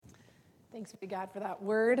Thanks be to God for that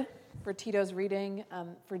word, for Tito's reading,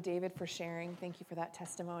 for David for sharing. Thank you for that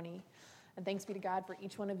testimony. And thanks be to God for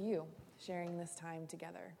each one of you sharing this time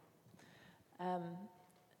together.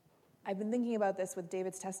 I've been thinking about this with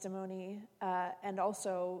David's testimony and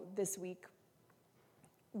also this week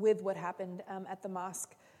with what happened at the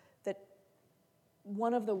mosque, that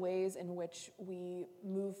one of the ways in which we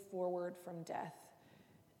move forward from death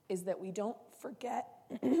is that we don't forget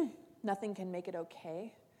nothing can make it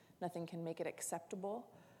okay. Nothing can make it acceptable.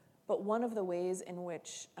 But one of the ways in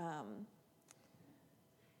which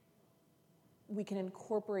we can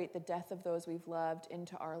incorporate the death of those we've loved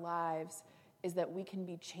into our lives is that we can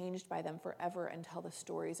be changed by them forever and tell the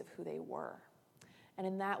stories of who they were. And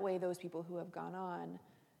in that way, those people who have gone on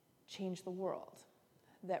change the world.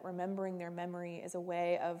 That remembering their memory is a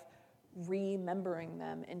way of remembering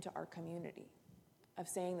them into our community, of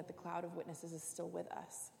saying that the cloud of witnesses is still with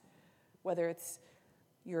us. Whether it's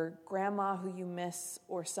your grandma who you miss,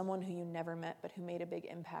 or someone who you never met but who made a big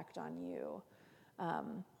impact on you.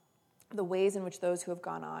 The ways in which those who have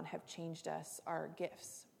gone on have changed us are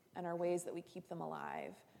gifts and are ways that we keep them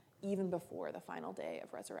alive even before the final day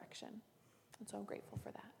of resurrection. And so I'm grateful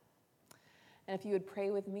for that. And if you would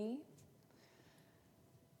pray with me,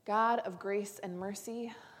 God of grace and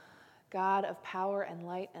mercy, God of power and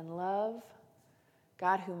light and love,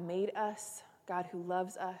 God who made us, God who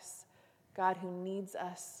loves us, God who needs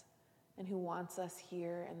us and who wants us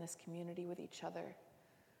here in this community with each other,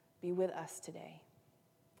 be with us today.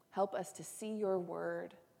 Help us to see your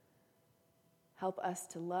word. Help us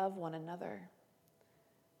to love one another.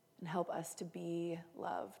 And help us to be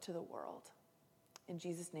love to the world. In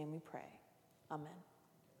Jesus' name we pray. Amen.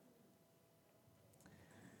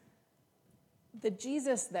 The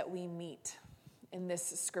Jesus that we meet in this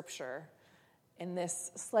scripture, in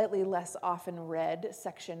this slightly less often read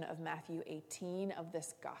section of Matthew 18 of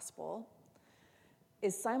this gospel,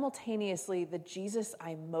 is simultaneously the Jesus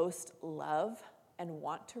I most love and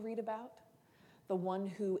want to read about, the one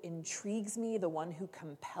who intrigues me, the one who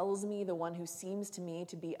compels me, the one who seems to me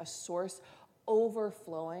to be a source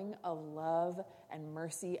overflowing of love and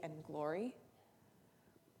mercy and glory,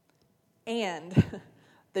 and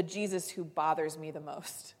the Jesus who bothers me the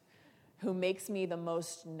most, who makes me the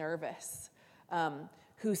most nervous,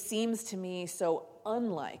 who seems to me so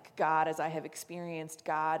unlike God as I have experienced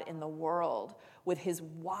God in the world, with his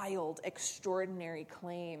wild, extraordinary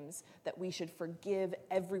claims that we should forgive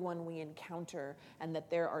everyone we encounter and that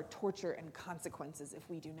there are torture and consequences if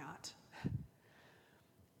we do not.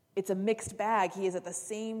 It's a mixed bag. He is at the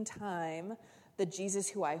same time the Jesus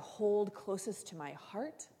who I hold closest to my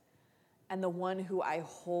heart and the one who I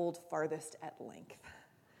hold farthest at length.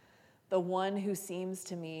 The one who seems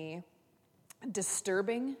to me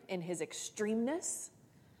disturbing in his extremeness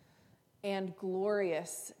and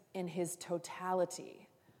glorious in his totality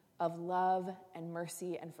of love and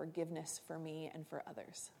mercy and forgiveness for me and for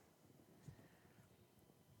others.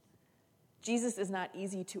 Jesus is not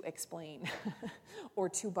easy to explain or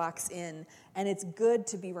to box in, and it's good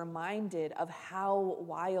to be reminded of how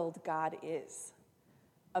wild God is,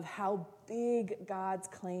 of how big God's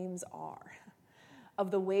claims are,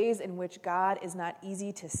 of the ways in which God is not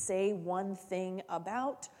easy to say one thing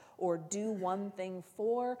about or do one thing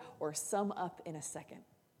for or sum up in a second.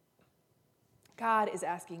 God is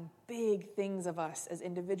asking big things of us as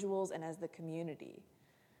individuals and as the community,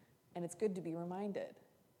 and it's good to be reminded.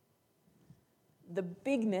 The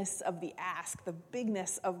bigness of the ask, the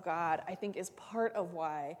bigness of God, I think is part of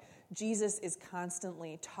why Jesus is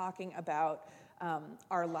constantly talking about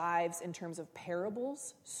our lives in terms of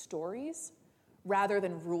parables, stories, rather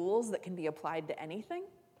than rules that can be applied to anything.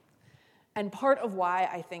 And part of why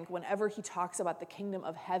I think whenever he talks about the kingdom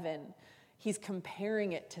of heaven, he's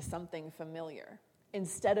comparing it to something familiar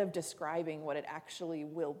instead of describing what it actually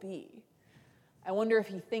will be. I wonder if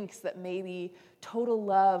he thinks that maybe total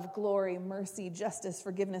love, glory, mercy, justice,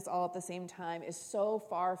 forgiveness all at the same time is so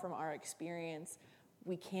far from our experience,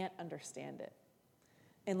 we can't understand it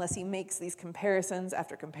unless he makes these comparisons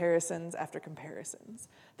after comparisons after comparisons.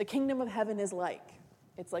 The kingdom of heaven is like,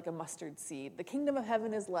 it's like a mustard seed. The kingdom of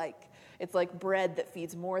heaven is like, it's like bread that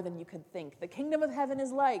feeds more than you could think. The kingdom of heaven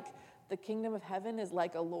is like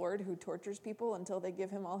a Lord who tortures people until they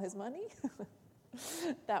give him all his money.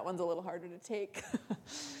 That one's a little harder to take.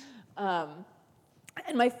 And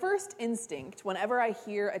my first instinct, whenever I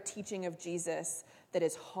hear a teaching of Jesus that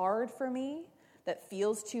is hard for me, that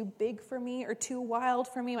feels too big for me or too wild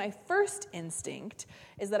for me, my first instinct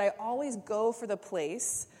is that I always go for the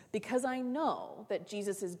place because I know that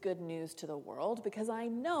Jesus is good news to the world, because I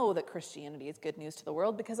know that Christianity is good news to the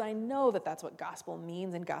world, because I know that that's what gospel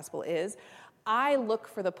means and gospel is, I look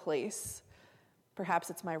for the place, perhaps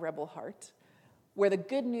it's my rebel heart, where the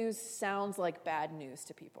good news sounds like bad news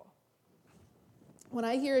to people. When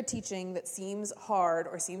I hear a teaching that seems hard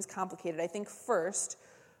or seems complicated, I think first,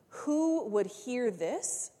 who would hear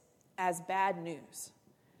this as bad news?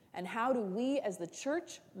 And how do we as the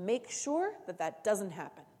church make sure that that doesn't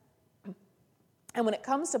happen? And when it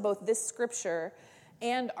comes to both this scripture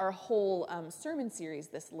and our whole sermon series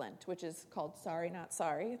this Lent, which is called Sorry, Not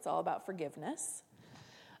Sorry, it's all about forgiveness,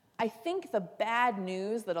 I think the bad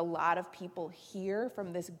news that a lot of people hear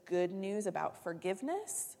from this good news about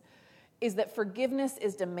forgiveness is that forgiveness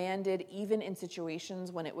is demanded even in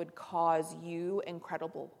situations when it would cause you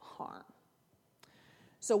incredible harm.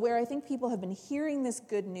 So where I think people have been hearing this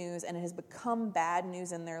good news and it has become bad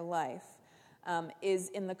news in their life is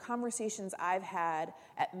in the conversations I've had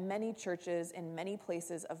at many churches in many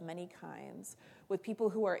places of many kinds with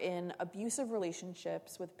people who are in abusive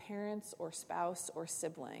relationships with parents or spouse or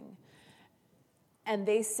sibling. And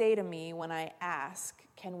they say to me when I ask,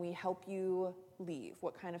 can we help you leave?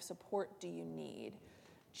 What kind of support do you need?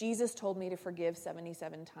 Jesus told me to forgive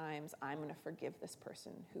 77 times. I'm going to forgive this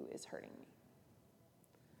person who is hurting me.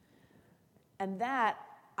 And that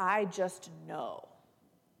I just know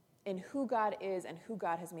in who God is and who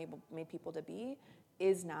God has made people to be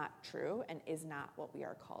is not true and is not what we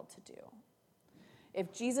are called to do.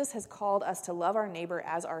 If Jesus has called us to love our neighbor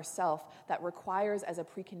as ourselves, that requires as a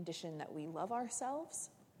precondition that we love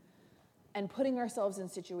ourselves, and putting ourselves in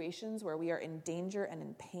situations where we are in danger and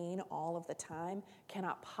in pain all of the time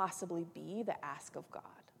cannot possibly be the ask of God.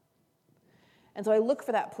 And so I look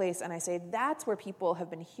for that place and I say, that's where people have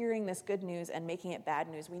been hearing this good news and making it bad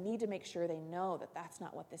news. We need to make sure they know that that's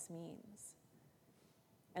not what this means.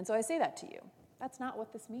 And so I say that to you. That's not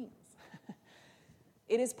what this means.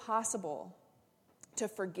 It is possible to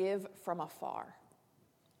forgive from afar,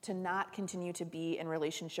 to not continue to be in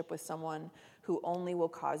relationship with someone who only will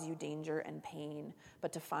cause you danger and pain,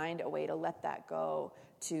 but to find a way to let that go,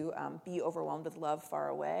 to be overwhelmed with love far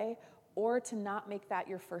away, or to not make that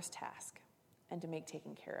your first task, and to make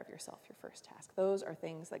taking care of yourself your first task. Those are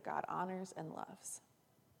things that God honors and loves.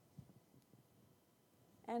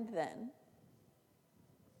 And then,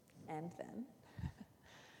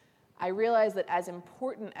 I realize that as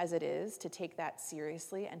important as it is to take that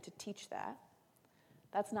seriously and to teach that,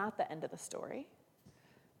 that's not the end of the story,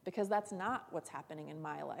 because that's not what's happening in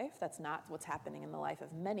my life. That's not what's happening in the life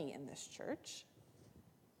of many in this church.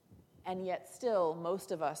 And yet still,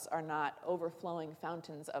 most of us are not overflowing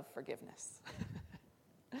fountains of forgiveness.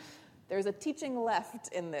 There's a teaching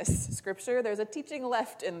left in this scripture. There's a teaching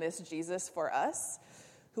left in this Jesus for us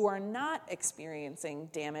who are not experiencing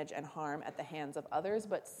damage and harm at the hands of others,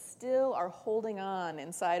 but still are holding on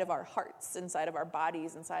inside of our hearts, inside of our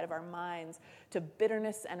bodies, inside of our minds to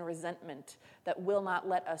bitterness and resentment that will not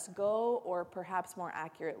let us go, or perhaps more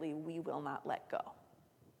accurately, we will not let go.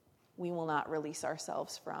 We will not release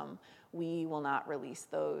ourselves from. We will not release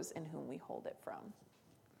those in whom we hold it from.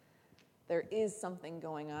 There is something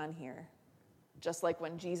going on here. Just like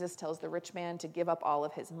when Jesus tells the rich man to give up all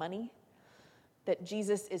of his money, that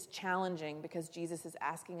Jesus is challenging because Jesus is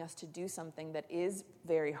asking us to do something that is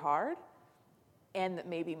very hard and that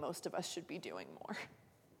maybe most of us should be doing more.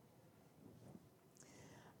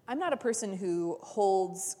 I'm not a person who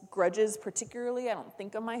holds grudges particularly. I don't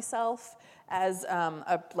think of myself as a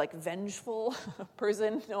vengeful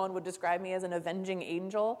person. No one would describe me as an avenging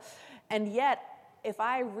angel. And yet, if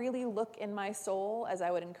I really look in my soul, as I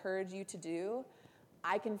would encourage you to do,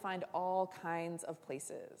 I can find all kinds of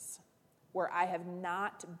places where I have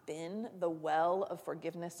not been the well of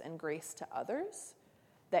forgiveness and grace to others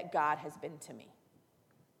that God has been to me.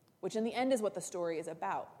 Which in the end is what the story is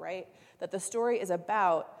about, right? That the story is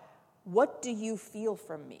about, what do you feel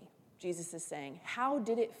from me? Jesus is saying, how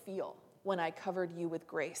did it feel when I covered you with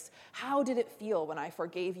grace? How did it feel when I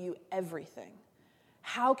forgave you everything?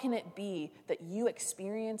 How can it be that you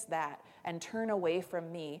experience that and turn away from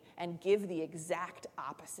me and give the exact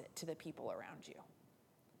opposite to the people around you?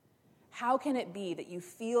 How can it be that you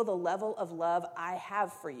feel the level of love I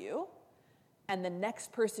have for you, and the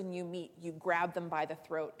next person you meet, you grab them by the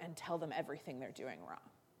throat and tell them everything they're doing wrong?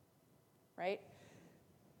 Right?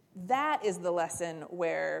 That is the lesson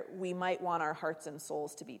where we might want our hearts and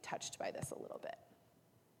souls to be touched by this a little bit.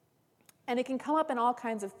 And it can come up in all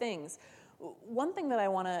kinds of things. One thing that I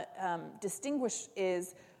want to distinguish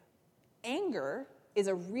is anger is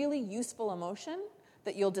a really useful emotion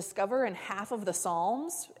that you'll discover in half of the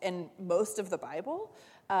Psalms and most of the Bible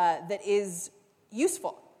that is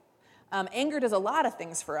useful. Anger does a lot of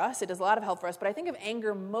things for us. It does a lot of help for us, but I think of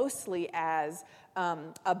anger mostly as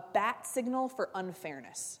a bat signal for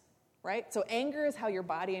unfairness, right? So anger is how your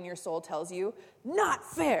body and your soul tells you, not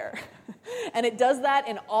fair. And it does that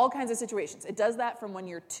in all kinds of situations. It does that from when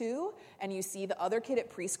you're 2 and you see the other kid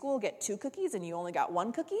at preschool get 2 cookies and you only got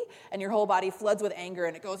 1 cookie, and your whole body floods with anger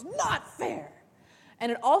and it goes, not fair.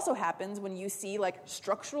 And it also happens when you see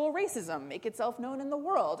structural racism make itself known in the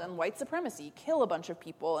world and white supremacy kill a bunch of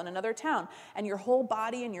people in another town, and your whole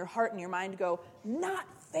body and your heart and your mind go, not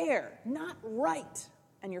fair, not right,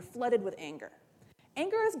 and you're flooded with anger.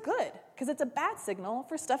 Anger is good because it's a bat signal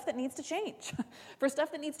for stuff that needs to change, for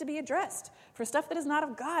stuff that needs to be addressed, for stuff that is not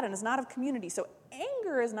of God and is not of community. So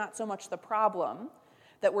anger is not so much the problem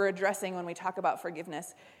that we're addressing when we talk about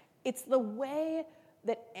forgiveness. It's the way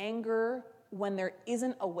that anger, when there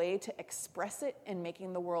isn't a way to express it in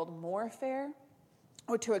making the world more fair,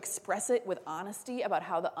 or to express it with honesty about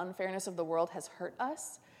how the unfairness of the world has hurt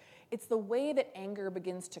us, it's the way that anger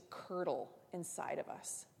begins to curdle inside of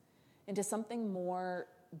us into something more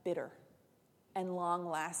bitter and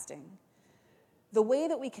long-lasting. The way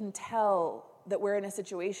that we can tell that we're in a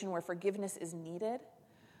situation where forgiveness is needed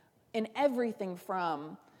in everything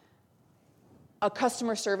from a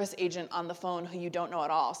customer service agent on the phone who you don't know at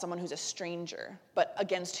all, someone who's a stranger, but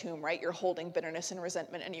against whom, right, you're holding bitterness and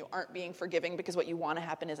resentment and you aren't being forgiving because what you want to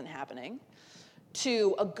happen isn't happening,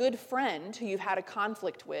 to a good friend who you've had a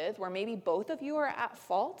conflict with where maybe both of you are at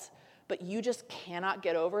fault, but you just cannot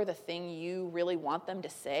get over the thing you really want them to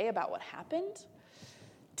say about what happened,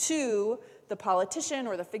 to the politician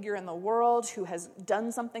or the figure in the world who has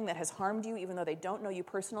done something that has harmed you even though they don't know you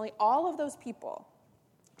personally. All of those people,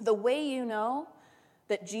 the way you know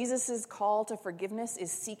that Jesus' call to forgiveness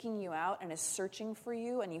is seeking you out and is searching for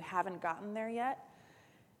you and you haven't gotten there yet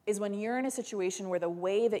is when you're in a situation where the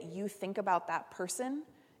way that you think about that person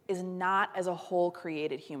is not as a whole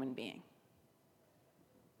created human being.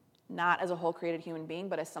 Not as a whole created human being,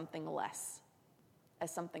 but as something less, as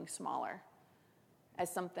something smaller,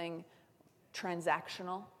 as something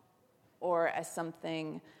transactional, or as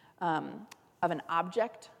something of an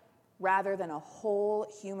object, rather than a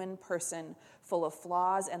whole human person full of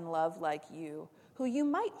flaws and love like you, who you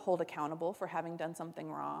might hold accountable for having done something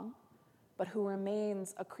wrong, but who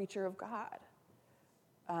remains a creature of God,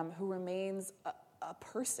 who remains a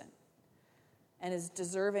person, and is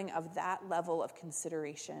deserving of that level of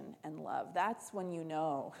consideration and love. That's when you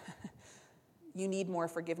know you need more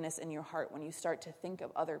forgiveness in your heart, when you start to think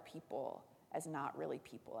of other people as not really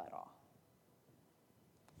people at all.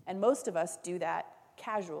 And most of us do that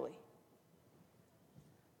casually.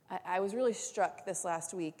 I was really struck this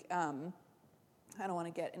last week. I don't want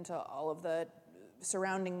to get into all of the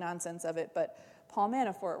surrounding nonsense of it, but Paul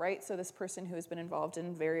Manafort, right? So this person who has been involved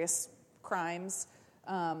in various crimes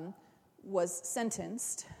was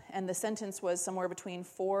sentenced, and the sentence was somewhere between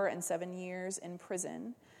 4 and 7 years in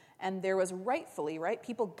prison. And there was rightfully, right,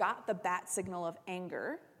 people got the bat signal of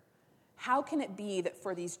anger. How can it be that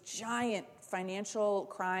for these giant financial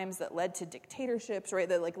crimes that led to dictatorships, right,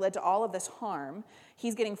 that led to all of this harm,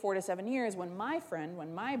 he's getting 4 to 7 years when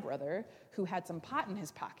my brother, who had some pot in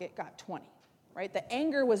his pocket, got 20, right? The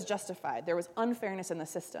anger was justified. There was unfairness in the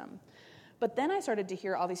system. But then I started to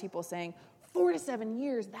hear all these people saying, 4 to 7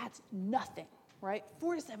 years, that's nothing, right?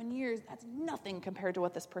 4 to 7 years, that's nothing compared to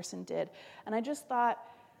what this person did. And I just thought,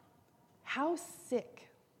 how sick,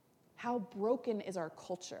 how broken is our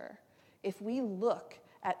culture if we look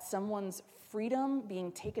at someone's freedom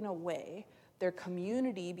being taken away, their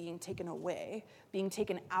community being taken away, being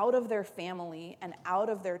taken out of their family and out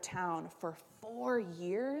of their town for 4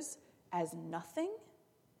 years as nothing?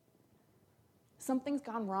 Something's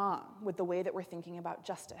gone wrong with the way that we're thinking about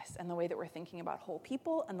justice and the way that we're thinking about whole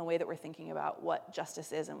people and the way that we're thinking about what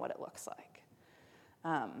justice is and what it looks like.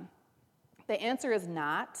 The answer is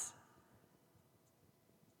not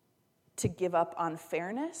to give up on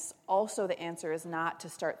fairness. Also, the answer is not to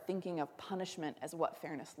start thinking of punishment as what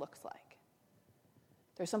fairness looks like.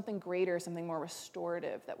 There's something greater, something more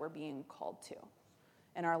restorative that we're being called to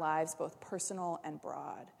in our lives, both personal and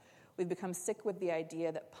broad. We've become sick with the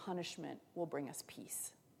idea that punishment will bring us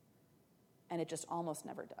peace, and it just almost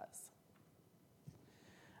never does.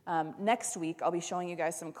 Next week, I'll be showing you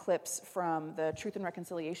guys some clips from the Truth and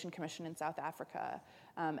Reconciliation Commission in South Africa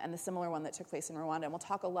and the similar one that took place in Rwanda. And we'll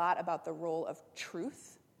talk a lot about the role of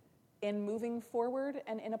truth in moving forward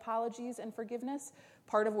and in apologies and forgiveness.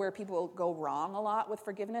 Part of where people go wrong a lot with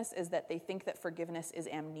forgiveness is that they think that forgiveness is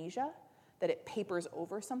amnesia, that it papers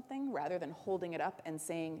over something rather than holding it up and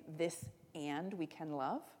saying, this and we can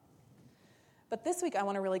love. But this week, I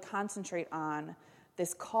want to really concentrate on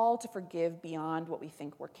this call to forgive beyond what we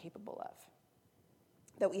think we're capable of.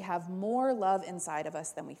 That we have more love inside of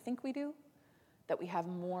us than we think we do, that we have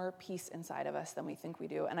more peace inside of us than we think we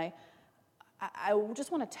do. And I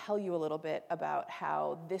just want to tell you a little bit about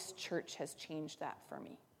how this church has changed that for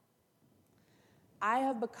me. I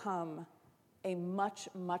have become a much,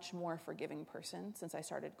 much more forgiving person since I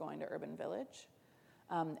started going to Urban Village.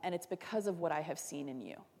 And it's because of what I have seen in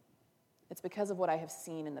you. It's because of what I have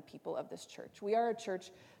seen in the people of this church. We are a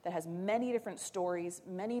church that has many different stories,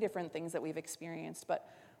 many different things that we've experienced, but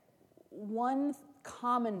one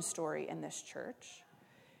common story in this church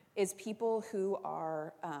is people who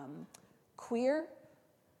are queer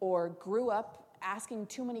or grew up asking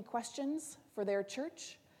too many questions for their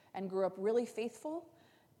church and grew up really faithful,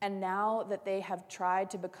 and now that they have tried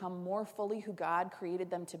to become more fully who God created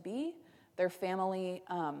them to be, their family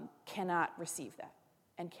cannot receive that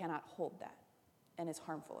and cannot hold that and is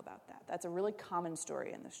harmful about that. That's a really common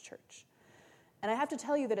story in this church. And I have to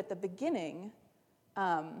tell you that at the beginning,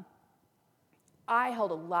 I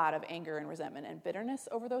held a lot of anger and resentment and bitterness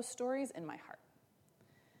over those stories in my heart.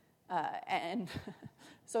 And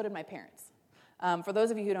so did my parents. For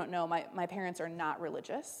those of you who don't know, my parents are not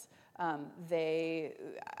religious.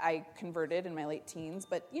 I converted in my late teens,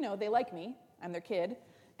 but, they like me. I'm their kid.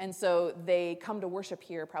 And so they come to worship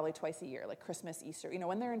here probably twice a year, like Christmas, Easter.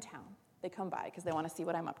 When they're in town, they come by because they want to see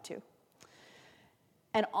what I'm up to.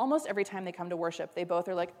 And almost every time they come to worship, they both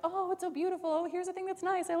are like, oh, it's so beautiful. Oh, here's a thing that's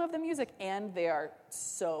nice. I love the music. And they are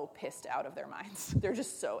so pissed out of their minds. They're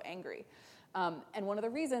just so angry. And one of the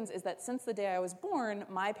reasons is that since the day I was born,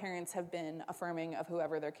 my parents have been affirming of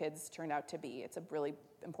whoever their kids turned out to be. It's a really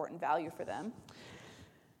important value for them.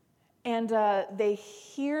 And they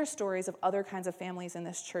hear stories of other kinds of families in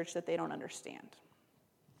this church that they don't understand.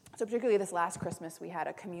 So particularly this last Christmas, we had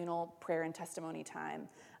a communal prayer and testimony time.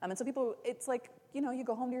 And so people, it's like, you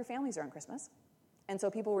go home to your families around Christmas. And so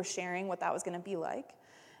people were sharing what that was going to be like.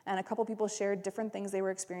 And a couple people shared different things they were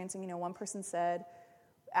experiencing. One person said,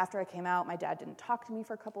 after I came out, my dad didn't talk to me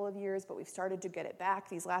for a couple of years, but we've started to get it back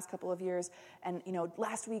these last couple of years. And,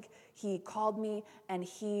 last week he called me and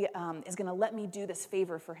he is going to let me do this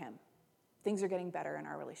favor for him. Things are getting better in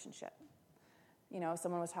our relationship.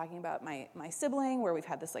 Someone was talking about my sibling, where we've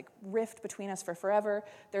had this rift between us for forever.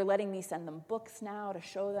 They're letting me send them books now to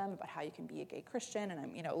show them about how you can be a gay Christian, and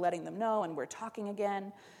I'm, letting them know, and we're talking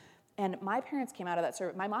again. And my parents came out of that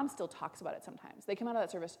service. My mom still talks about it sometimes. They came out of that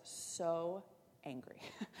service so angry.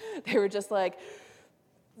 They were just like,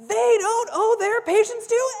 they don't owe their patience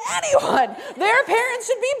to anyone. Their parents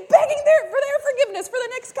should be begging for their forgiveness for the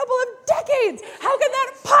next couple of decades. How can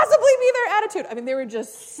that possibly be their attitude? They were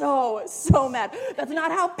just so mad. That's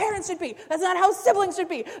not how parents should be. That's not how siblings should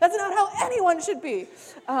be. That's not how anyone should be.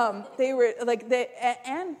 They were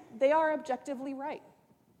and they are objectively right.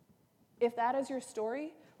 If that is your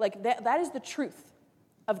story, that is the truth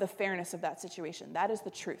of the fairness of that situation. That is the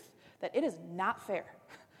truth. That it is not fair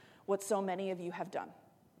what so many of you have done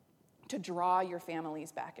to draw your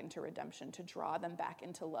families back into redemption, to draw them back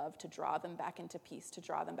into love, to draw them back into peace, to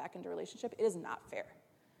draw them back into relationship. It is not fair.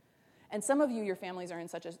 And some of you, your families are in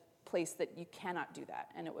such a place that you cannot do that,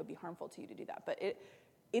 and it would be harmful to you to do that. But it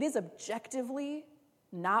is objectively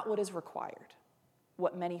not what is required,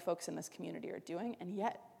 what many folks in this community are doing, and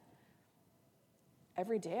yet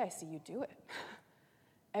every day I see you do it.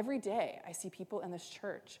 Every day I see people in this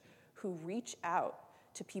church who reach out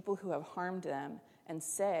to people who have harmed them and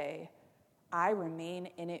say, I remain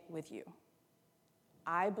in it with you.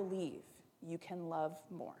 I believe you can love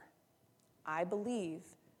more. I believe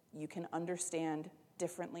you can understand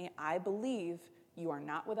differently. I believe you are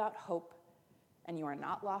not without hope, and you are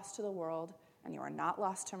not lost to the world, and you are not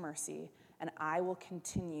lost to mercy, and I will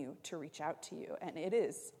continue to reach out to you. And it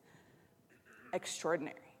is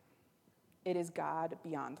extraordinary. It is God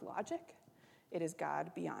beyond logic. It is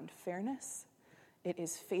God beyond fairness. It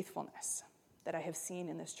is faithfulness that I have seen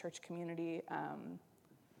in this church community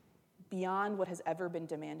beyond what has ever been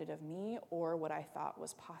demanded of me or what I thought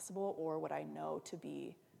was possible or what I know to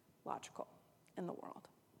be logical in the world.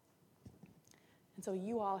 And so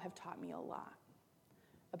you all have taught me a lot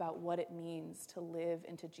about what it means to live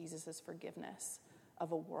into Jesus' forgiveness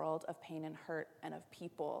of a world of pain and hurt and of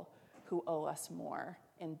people who owe us more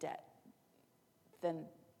in debt than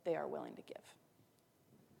they are willing to give.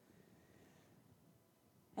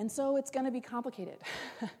 And so it's going to be complicated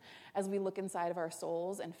as we look inside of our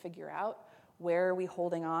souls and figure out, where are we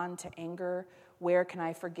holding on to anger? Where can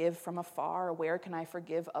I forgive from afar? Where can I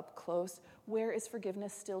forgive up close? Where is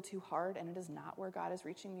forgiveness still too hard? And it is not where God is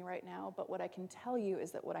reaching me right now. But what I can tell you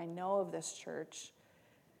is that what I know of this church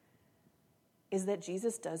is that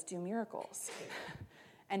Jesus does do miracles.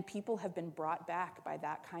 And people have been brought back by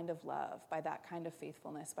that kind of love, by that kind of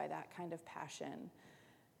faithfulness, by that kind of passion.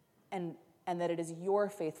 And that it is your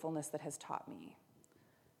faithfulness that has taught me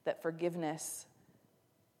that forgiveness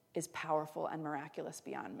is powerful and miraculous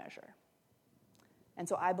beyond measure. And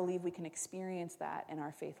so I believe we can experience that in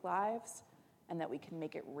our faith lives, and that we can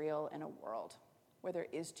make it real in a world where there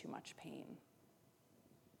is too much pain.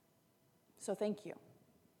 So thank you,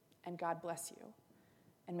 and God bless you.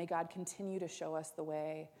 And may God continue to show us the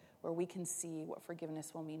way where we can see what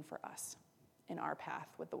forgiveness will mean for us in our path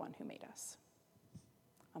with the one who made us.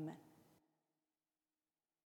 Amen.